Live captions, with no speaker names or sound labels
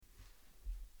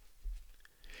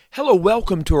Hello,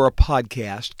 welcome to our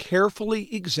podcast, Carefully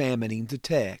Examining the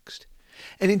Text.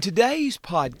 And in today's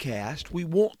podcast, we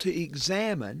want to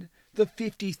examine the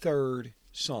 53rd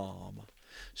Psalm,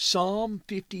 Psalm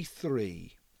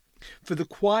 53. For the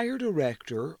choir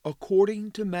director,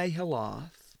 according to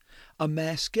Mahalath, a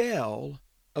maskil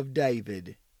of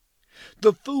David.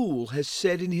 The fool has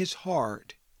said in his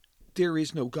heart, there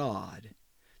is no God.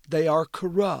 They are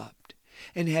corrupt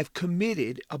and have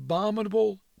committed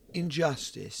abominable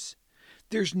injustice.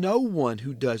 There's no one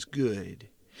who does good.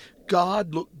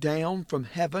 God looked down from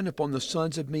heaven upon the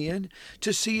sons of men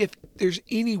to see if there's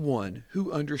anyone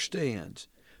who understands,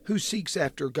 who seeks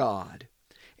after God.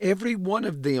 Every one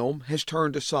of them has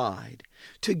turned aside.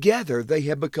 Together they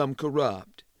have become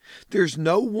corrupt. There's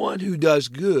no one who does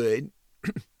good,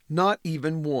 not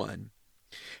even one.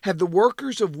 Have the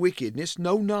workers of wickedness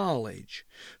no knowledge,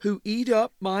 who eat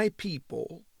up my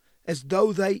people as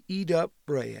though they eat up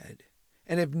bread,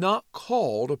 and have not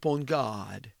called upon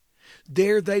God?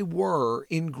 There they were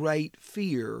in great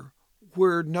fear,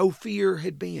 where no fear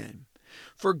had been.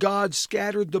 For God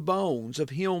scattered the bones of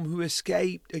him who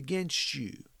escaped against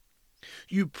you.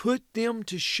 You put them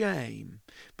to shame,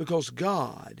 because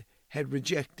God had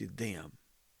rejected them.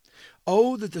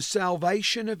 Oh, that the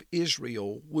salvation of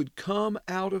Israel would come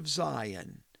out of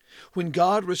Zion. When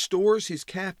God restores his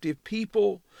captive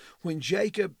people, when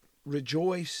Jacob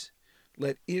rejoice,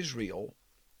 let Israel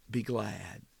be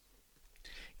glad.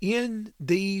 In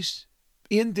this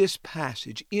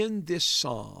passage, in this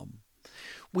psalm,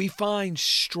 we find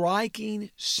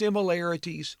striking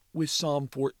similarities with Psalm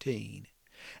 14.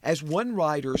 As one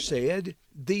writer said,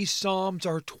 these psalms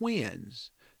are twins,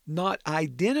 not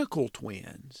identical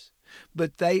twins,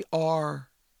 but they are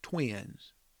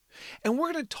twins. And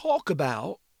we're going to talk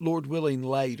about, Lord willing,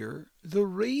 later, the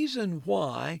reason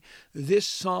why this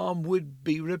psalm would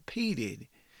be repeated,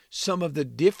 some of the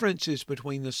differences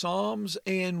between the psalms,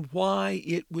 and why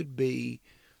it would be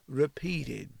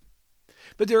repeated.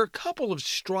 But there are a couple of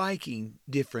striking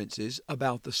differences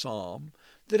about the psalm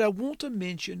that I want to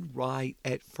mention right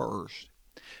at first.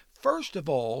 First of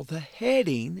all, the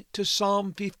heading to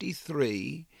Psalm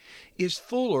 53 is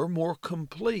fuller, more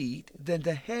complete than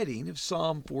the heading of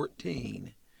Psalm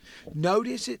 14.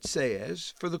 Notice it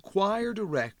says, for the choir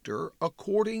director,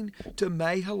 according to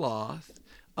Mahalath,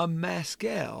 a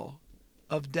maskil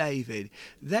of David.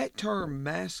 That term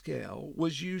maskil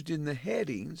was used in the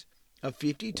headings of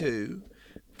 52,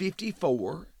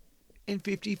 54, and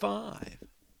 55.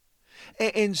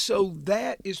 And so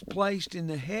that is placed in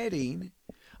the heading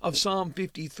of Psalm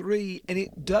 53, and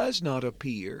it does not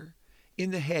appear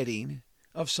in the heading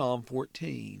of Psalm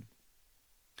 14.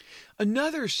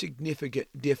 Another significant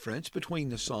difference between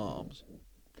the Psalms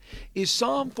is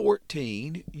Psalm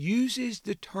 14 uses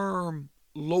the term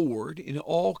Lord in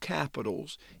all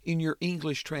capitals in your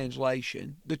English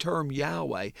translation, the term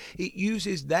Yahweh. It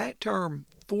uses that term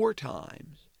 4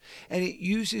 times, and it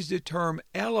uses the term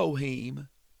Elohim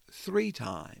 3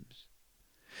 times.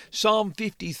 Psalm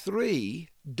 53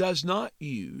 does not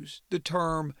use the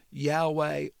term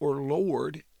Yahweh or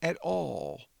Lord at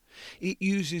all. It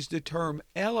uses the term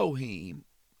Elohim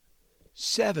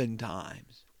 7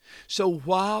 times. So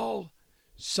while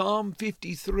Psalm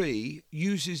 53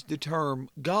 uses the term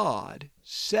God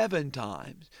 7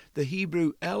 times, the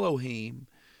Hebrew Elohim,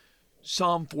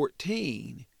 Psalm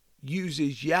 14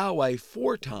 uses Yahweh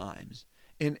 4 times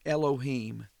and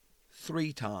Elohim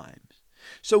 3 times.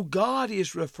 So God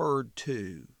is referred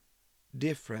to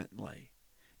differently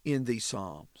in these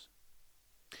Psalms.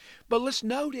 But let's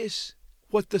notice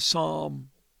what the Psalm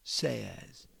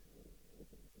says.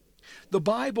 The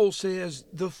Bible says,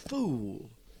 the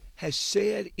fool has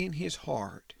said in his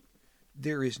heart,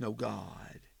 there is no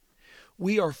God.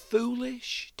 We are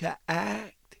foolish to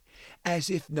act as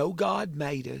if no God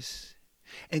made us,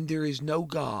 and there is no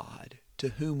God to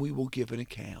whom we will give an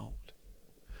account.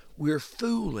 We're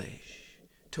foolish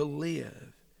to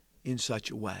live in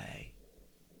such a way.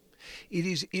 It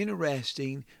is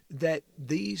interesting that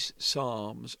these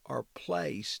Psalms are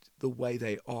placed the way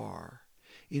they are.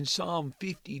 In Psalm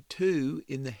 52,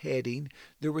 in the heading,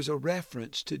 there was a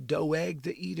reference to Doeg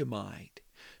the Edomite,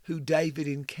 who David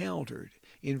encountered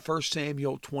in 1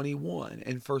 Samuel 21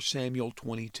 and 1 Samuel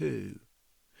 22.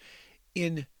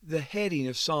 In the heading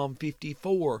of Psalm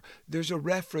 54, there's a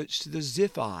reference to the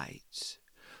Ziphites,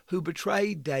 who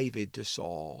betrayed David to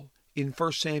Saul in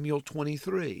 1 Samuel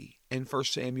 23 and 1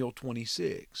 Samuel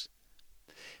 26.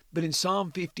 But in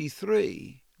Psalm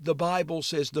 53, the Bible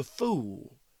says the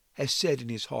fool has said in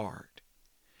his heart.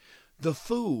 The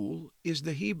fool is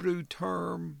the Hebrew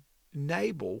term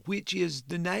Nabal, which is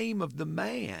the name of the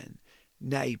man,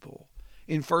 Nabal.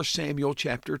 in 1 Samuel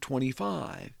chapter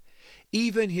 25.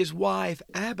 Even his wife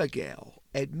Abigail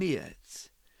admits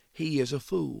he is a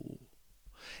fool.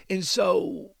 And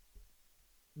so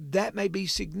that may be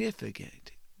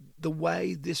significant, the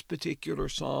way this particular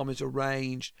psalm is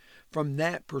arranged from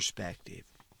that perspective.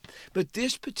 But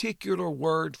this particular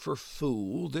word for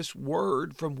fool, this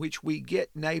word from which we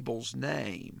get Nabal's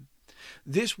name,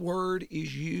 this word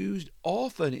is used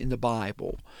often in the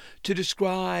Bible to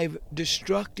describe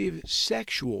destructive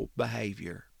sexual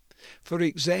behavior. For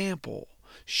example,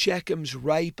 Shechem's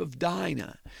rape of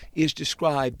Dinah is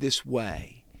described this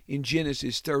way in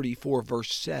Genesis 34,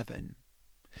 verse 7.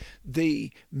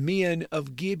 The men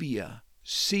of Gibeah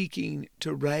seeking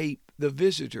to rape the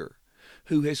visitor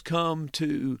who has come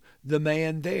to the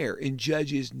man there in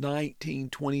Judges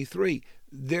 19:23.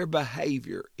 Their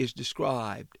behavior is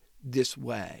described this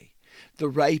way. The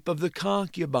rape of the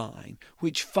concubine,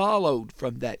 which followed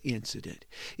from that incident,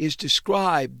 is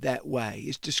described that way.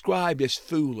 It's described as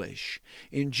foolish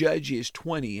in Judges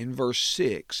 20 in verse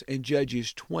 6 and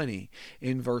Judges 20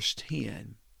 in verse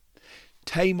 10.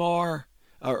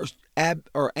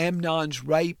 Amnon's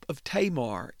rape of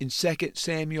Tamar in 2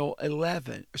 Samuel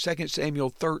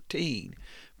 13,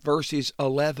 verses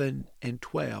 11 and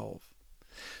 12.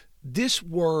 This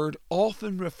word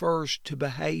often refers to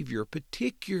behavior,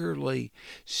 particularly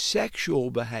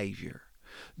sexual behavior,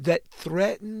 that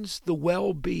threatens the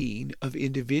well-being of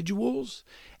individuals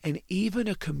and even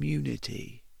a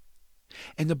community.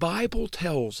 And the Bible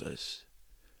tells us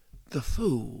the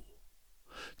fool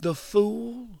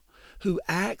who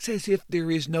acts as if there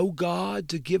is no God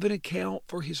to give an account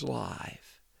for his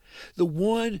life, the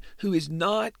one who is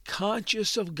not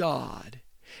conscious of God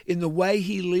in the way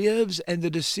he lives and the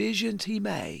decisions he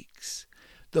makes,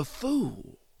 the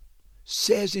fool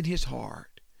says in his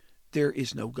heart, there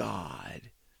is no God.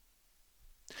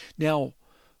 Now,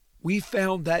 we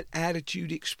found that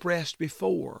attitude expressed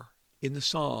before in the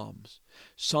Psalms.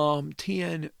 Psalm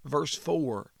 10, verse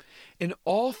 4. And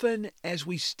often, as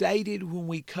we stated when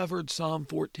we covered Psalm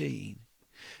 14,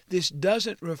 this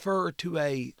doesn't refer to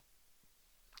a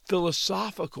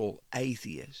philosophical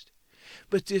atheist,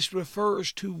 but this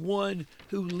refers to one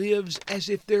who lives as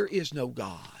if there is no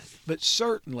God. But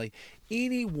certainly,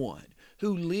 anyone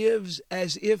who lives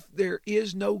as if there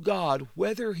is no God,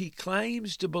 whether he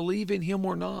claims to believe in him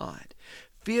or not,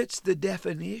 fits the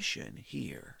definition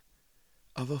here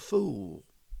of a fool.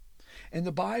 And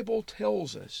the Bible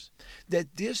tells us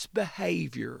that this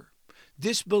behavior,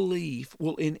 this belief,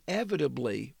 will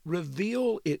inevitably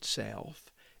reveal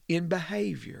itself in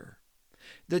behavior.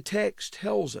 The text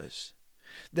tells us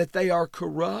that they are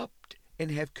corrupt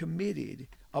and have committed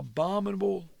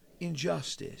abominable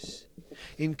injustice.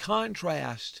 In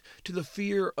contrast to the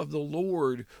fear of the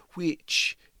Lord,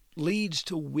 which leads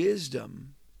to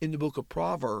wisdom in the book of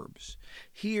Proverbs,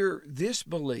 here this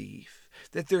belief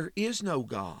that there is no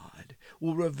God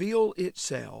will reveal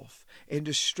itself in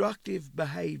destructive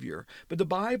behavior. But the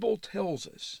Bible tells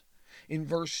us in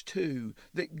verse 2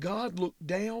 that God looked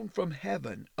down from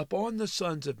heaven upon the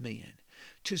sons of men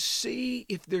to see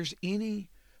if there's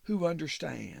any who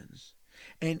understands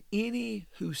and any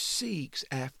who seeks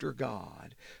after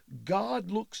God.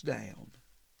 God looks down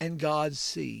and God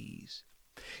sees.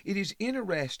 It is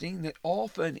interesting that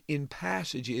often in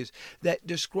passages that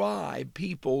describe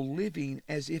people living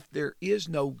as if there is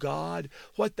no God,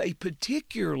 what they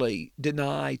particularly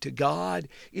deny to God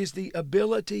is the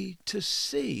ability to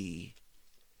see.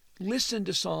 Listen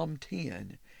to Psalm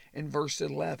 10 and verse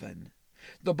 11.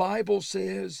 The Bible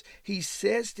says, he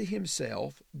says to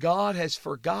himself, God has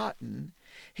forgotten,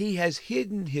 he has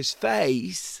hidden his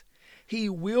face, he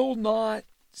will not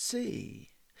see.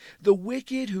 The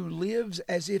wicked who lives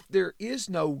as if there is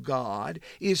no God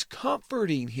is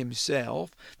comforting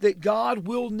himself that God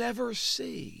will never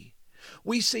see.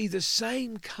 We see the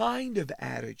same kind of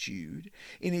attitude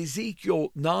in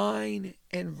Ezekiel 9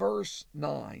 and verse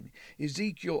 9,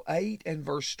 Ezekiel 8 and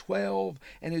verse 12,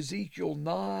 and Ezekiel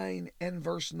 9 and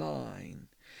verse 9.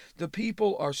 The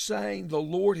people are saying the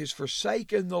Lord has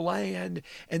forsaken the land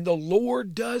and the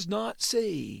Lord does not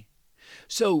see.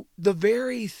 So the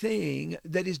very thing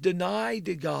that is denied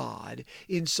to God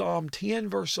in Psalm 10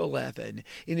 verse 11,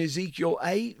 in Ezekiel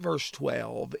 8 verse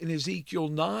 12, in Ezekiel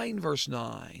 9 verse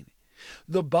 9,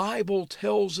 the Bible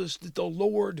tells us that the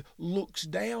Lord looks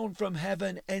down from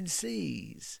heaven and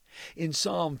sees. In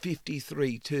Psalm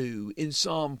 53:2, in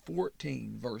Psalm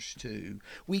 14, verse 2,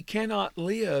 we cannot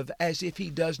live as if He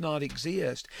does not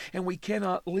exist, and we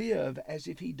cannot live as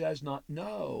if He does not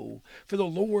know. For the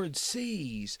Lord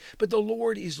sees, but the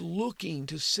Lord is looking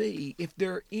to see if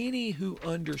there are any who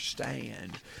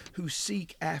understand, who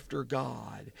seek after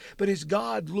God. But as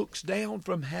God looks down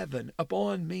from heaven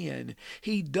upon men,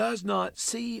 He does not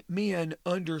see men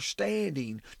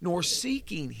understanding nor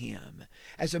seeking Him.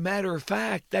 As a matter of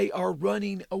fact, they are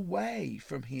running away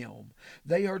from Him.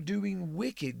 They are doing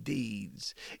wicked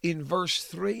deeds. In verse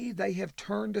 3, they have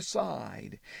turned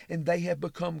aside and they have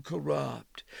become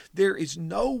corrupt. There is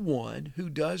no one who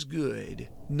does good,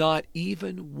 not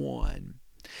even one.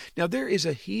 Now, there is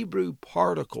a Hebrew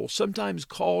particle, sometimes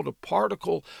called a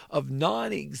particle of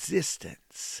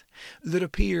non-existence, that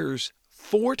appears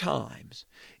 4 times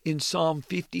in Psalm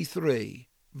 53,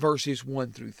 verses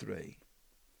 1 through 3.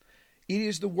 It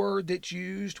is the word that's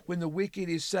used when the wicked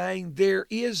is saying there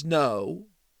is no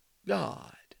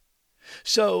God.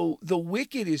 So the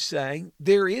wicked is saying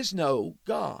there is no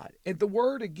God. And the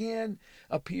word again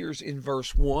appears in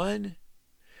verse 1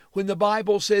 when the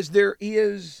Bible says there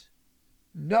is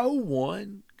no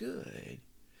one good.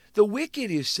 The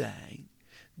wicked is saying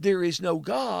there is no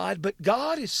God, but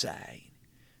God is saying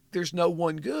there's no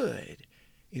one good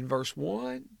in verse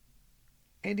 1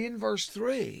 and in verse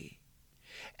 3.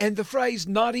 And the phrase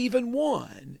not even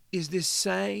one is this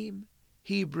same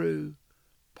Hebrew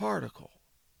particle.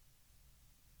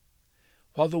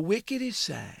 While the wicked is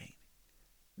saying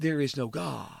there is no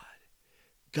God,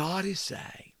 God is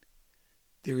saying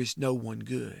there is no one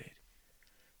good,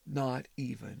 not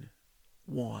even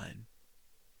one.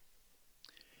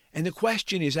 And the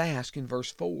question is asked in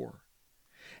verse 4,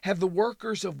 have the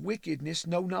workers of wickedness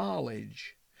no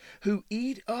knowledge, who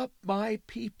eat up my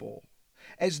people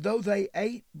as though they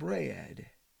ate bread,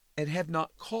 and have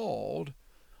not called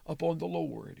upon the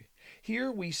Lord?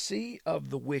 Here we see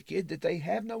of the wicked that they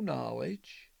have no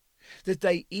knowledge, that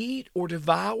they eat or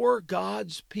devour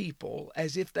God's people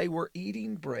as if they were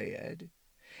eating bread,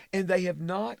 and they have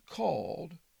not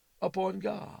called upon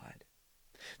God.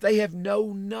 They have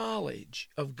no knowledge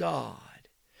of God,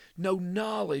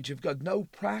 no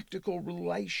practical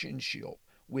relationship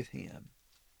with Him.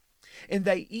 And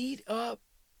they eat up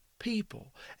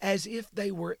people as if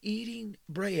they were eating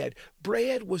bread.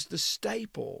 Bread was the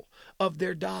staple of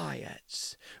their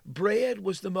diets. Bread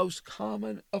was the most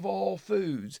common of all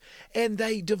foods. And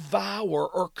they devour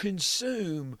or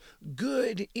consume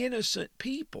good, innocent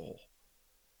people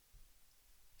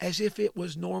as if it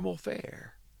was normal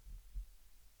fare.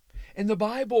 And the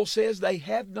Bible says they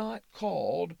have not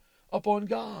called upon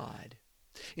God.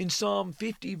 In Psalm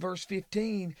 50, verse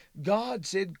 15, God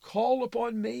said, call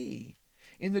upon me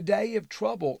in the day of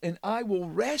trouble, and I will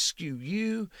rescue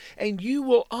you, and you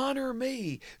will honor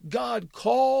me. God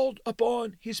called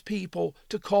upon His people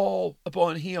to call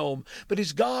upon Him. But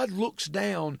as God looks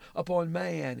down upon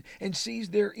man and sees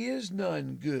there is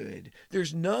none good,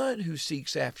 there's none who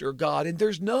seeks after God, and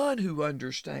there's none who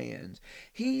understands,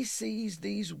 He sees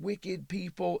these wicked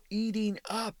people eating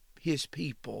up His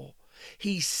people.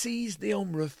 He sees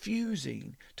them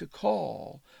refusing to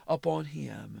call upon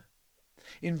Him.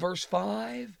 In verse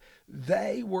 5,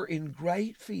 they were in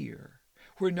great fear,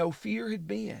 where no fear had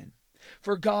been.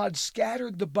 For God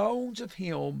scattered the bones of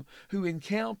him who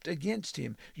encamped against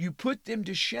him. You put them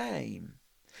to shame,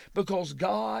 because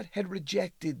God had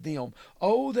rejected them.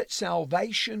 Oh, that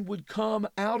salvation would come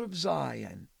out of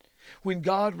Zion. When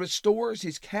God restores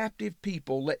His captive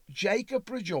people, let Jacob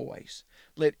rejoice,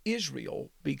 let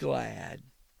Israel be glad.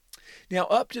 Now,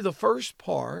 up to the first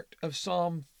part of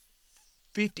Psalm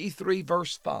 53,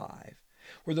 verse 5,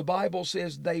 where the Bible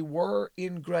says they were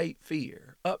in great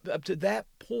fear. Up to that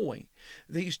point,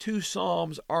 these two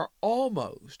Psalms are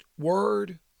almost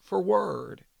word for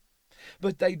word.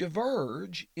 But they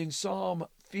diverge in Psalm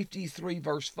 53,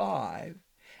 verse 5,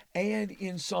 and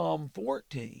in Psalm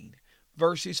 14,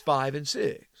 verses 5 and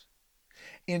 6.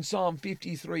 In Psalm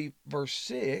 53, verse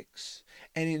 6,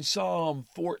 and in Psalm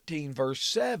 14, verse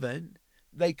 7,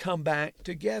 they come back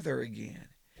together again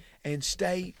and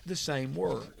state the same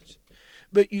words.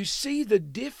 But you see the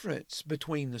difference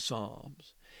between the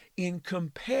Psalms in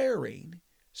comparing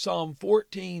Psalm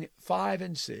 14, 5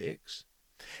 and 6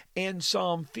 and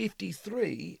Psalm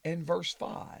 53 and verse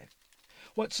 5.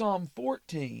 What Psalm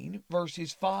 14,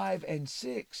 verses 5 and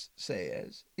 6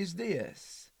 says is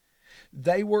this: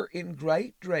 they were in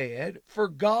great dread, for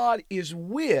God is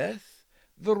with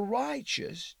the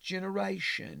righteous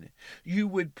generation. You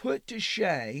would put to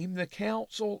shame the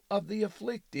counsel of the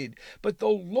afflicted, but the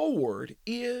Lord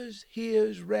is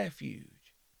his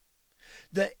refuge.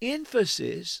 The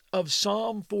emphasis of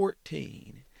Psalm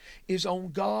 14 is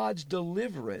on God's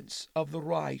deliverance of the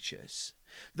righteous.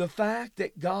 The fact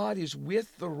that God is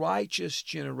with the righteous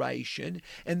generation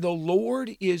and the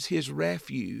Lord is his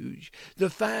refuge. The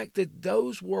fact that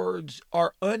those words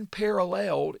are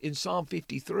unparalleled in Psalm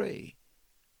 53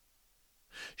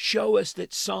 show us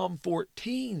that Psalm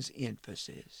 14's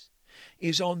emphasis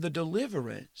is on the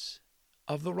deliverance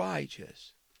of the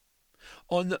righteous.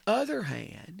 On the other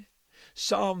hand,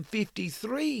 Psalm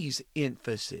 53's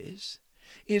emphasis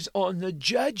is on the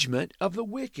judgment of the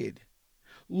wicked.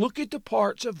 Look at the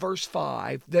parts of verse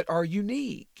 5 that are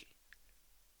unique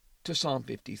to Psalm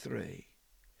 53.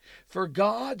 For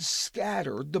God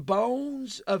scattered the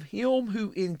bones of him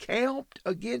who encamped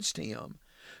against him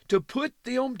to put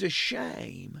them to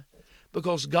shame,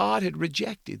 because God had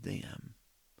rejected them.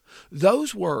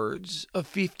 Those words of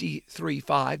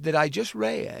 53:5 that I just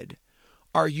read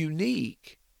are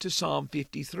unique to Psalm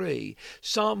 53.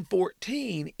 Psalm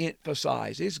 14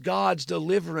 emphasizes God's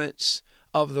deliverance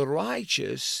of the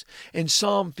righteous, and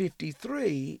Psalm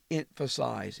 53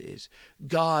 emphasizes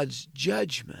God's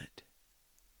judgment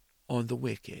on the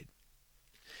wicked.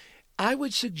 I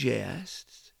would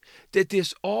suggest that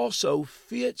this also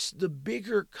fits the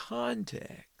bigger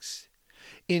context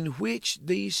in which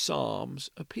these psalms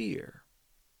appear.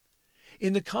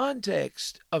 In the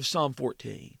context of Psalm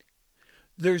 14,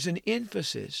 there's an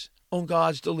emphasis on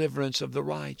God's deliverance of the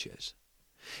righteous.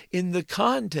 In the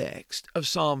context of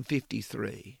Psalm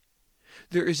 53,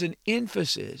 there is an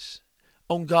emphasis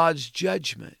on God's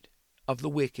judgment of the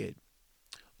wicked.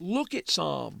 Look at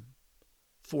Psalm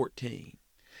 14,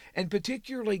 and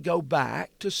particularly go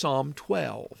back to Psalm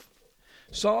 12.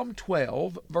 Psalm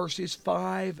 12, verses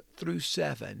 5 through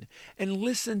 7, and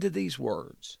listen to these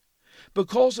words.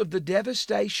 Because of the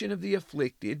devastation of the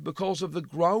afflicted, because of the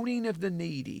groaning of the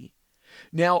needy,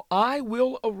 now I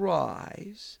will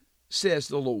arise, says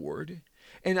the Lord,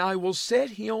 and I will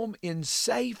set him in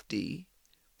safety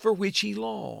for which he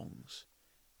longs.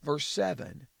 Verse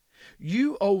 7,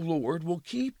 you, O Lord, will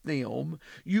keep them,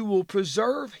 you will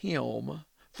preserve him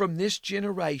from this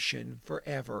generation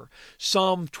forever.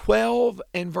 Psalm 12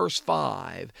 and verse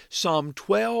 5, Psalm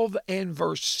 12 and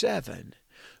verse 7,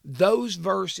 those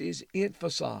verses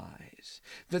emphasize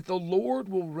that the Lord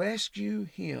will rescue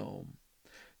him.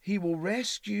 He will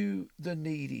rescue the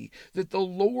needy, that the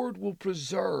Lord will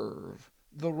preserve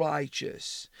the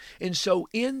righteous. And so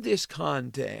in this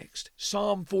context,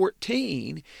 Psalm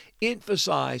 14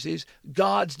 emphasizes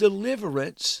God's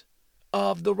deliverance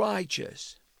of the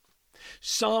righteous.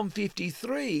 Psalm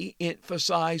 53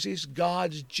 emphasizes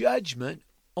God's judgment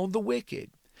on the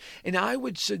wicked. And I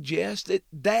would suggest that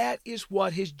that is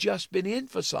what has just been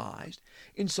emphasized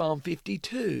in Psalm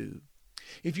 52.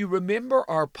 If you remember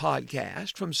our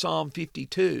podcast from Psalm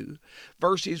 52,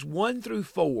 verses 1 through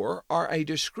 4 are a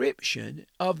description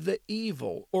of the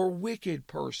evil or wicked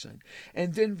person.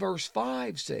 And then verse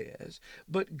 5 says,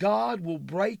 but God will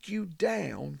break you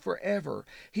down forever.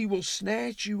 He will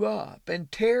snatch you up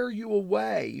and tear you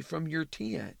away from your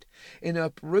tent and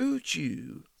uproot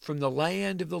you from the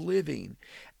land of the living.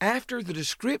 After the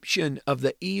description of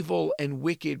the evil and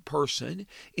wicked person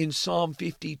in Psalm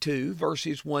 52,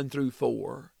 verses 1 through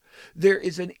 4, there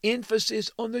is an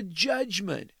emphasis on the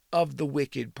judgment of the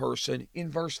wicked person in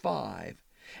verse 5.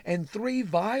 And three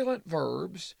violent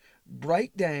verbs,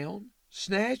 break down,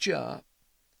 snatch up,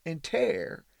 and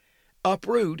tear,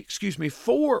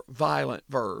 four violent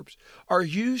verbs are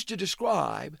used to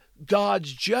describe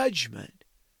God's judgment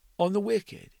on the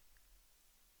wicked.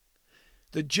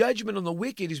 The judgment on the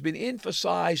wicked has been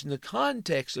emphasized in the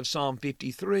context of Psalm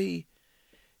 53,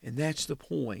 and that's the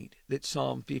point that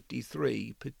Psalm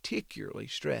 53 particularly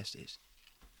stresses.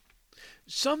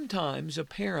 Sometimes,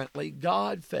 apparently,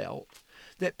 God felt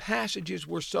that passages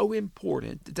were so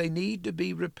important that they need to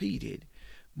be repeated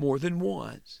more than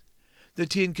once. The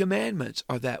Ten Commandments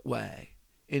are that way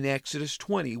in Exodus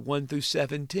 20, 1 through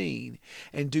 17,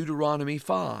 and Deuteronomy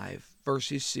 5,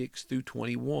 verses 6 through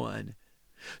 21.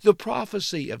 The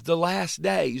prophecy of the last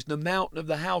days, the mountain of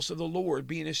the house of the Lord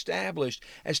being established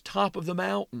as top of the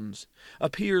mountains,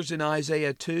 appears in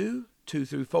Isaiah 2, 2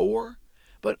 through 4,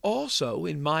 but also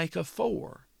in Micah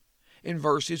 4, in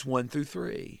verses 1 through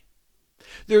 3.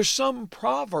 There's some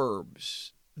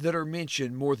proverbs that are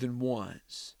mentioned more than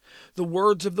once. The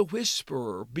words of the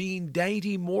whisperer, being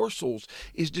dainty morsels,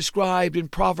 is described in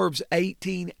Proverbs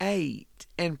 18:8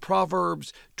 and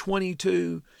Proverbs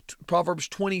 26,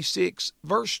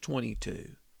 verse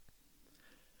 22.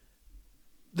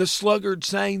 The sluggard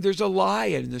saying there's a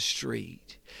lion in the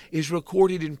street is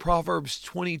recorded in Proverbs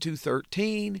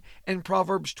 22:13 and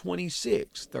Proverbs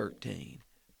 26:13.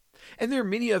 And there are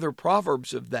many other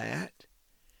proverbs of that,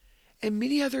 and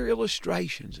many other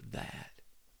illustrations of that.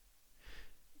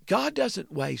 God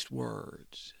doesn't waste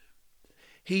words.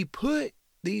 He put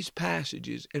these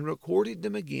passages and recorded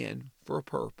them again for a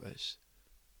purpose.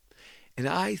 And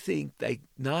I think they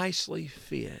nicely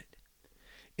fit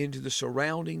into the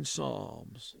surrounding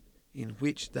psalms in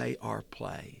which they are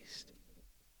placed.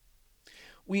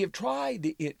 We have tried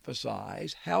to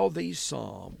emphasize how these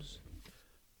psalms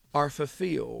are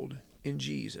fulfilled in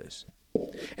Jesus.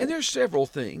 And there's several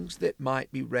things that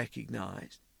might be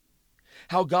recognized.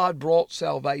 How God brought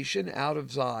salvation out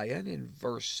of Zion in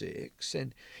verse 6,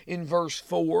 and in verse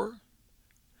 4,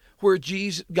 where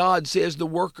God says the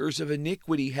workers of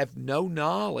iniquity have no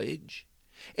knowledge,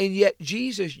 and yet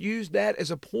Jesus used that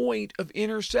as a point of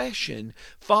intercession.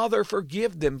 Father,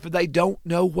 forgive them, for they don't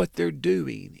know what they're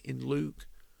doing, in Luke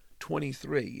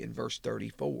 23 and verse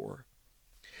 34.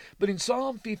 But in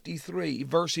Psalm 53,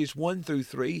 verses 1 through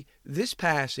 3, this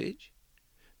passage,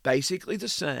 basically the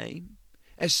same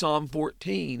as Psalm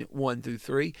 14, 1 through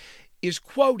 3, is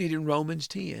quoted in Romans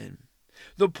 10.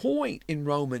 The point in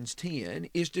Romans 10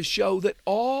 is to show that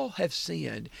all have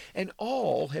sinned and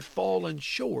all have fallen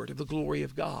short of the glory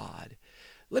of God.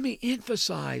 Let me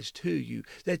emphasize to you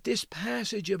that this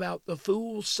passage about the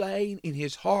fool saying in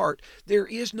his heart, "There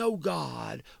is no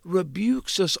God,"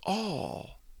 rebukes us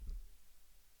all.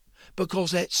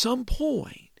 Because at some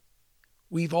point,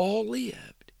 we've all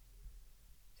lived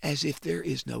as if there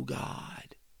is no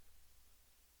God.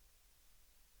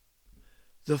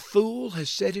 The fool has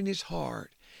said in his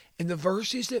heart, and the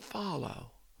verses that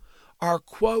follow are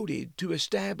quoted to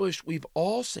establish we've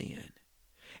all sinned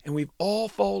and we've all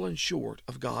fallen short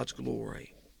of God's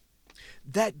glory.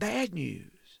 That bad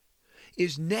news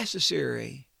is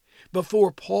necessary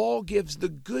before Paul gives the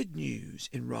good news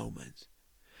in Romans,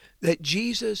 that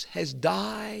Jesus has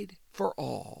died for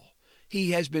all.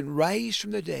 He has been raised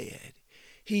from the dead.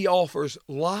 He offers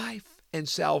life and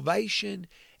salvation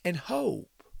and hope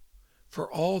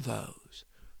for all those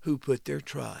who put their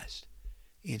trust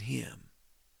in Him.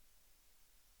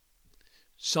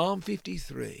 Psalm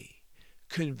 53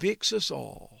 convicts us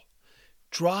all,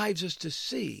 drives us to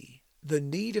see the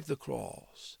need of the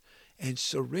cross, and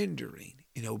surrendering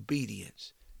in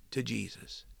obedience to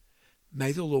Jesus.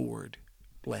 May the Lord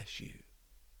bless you.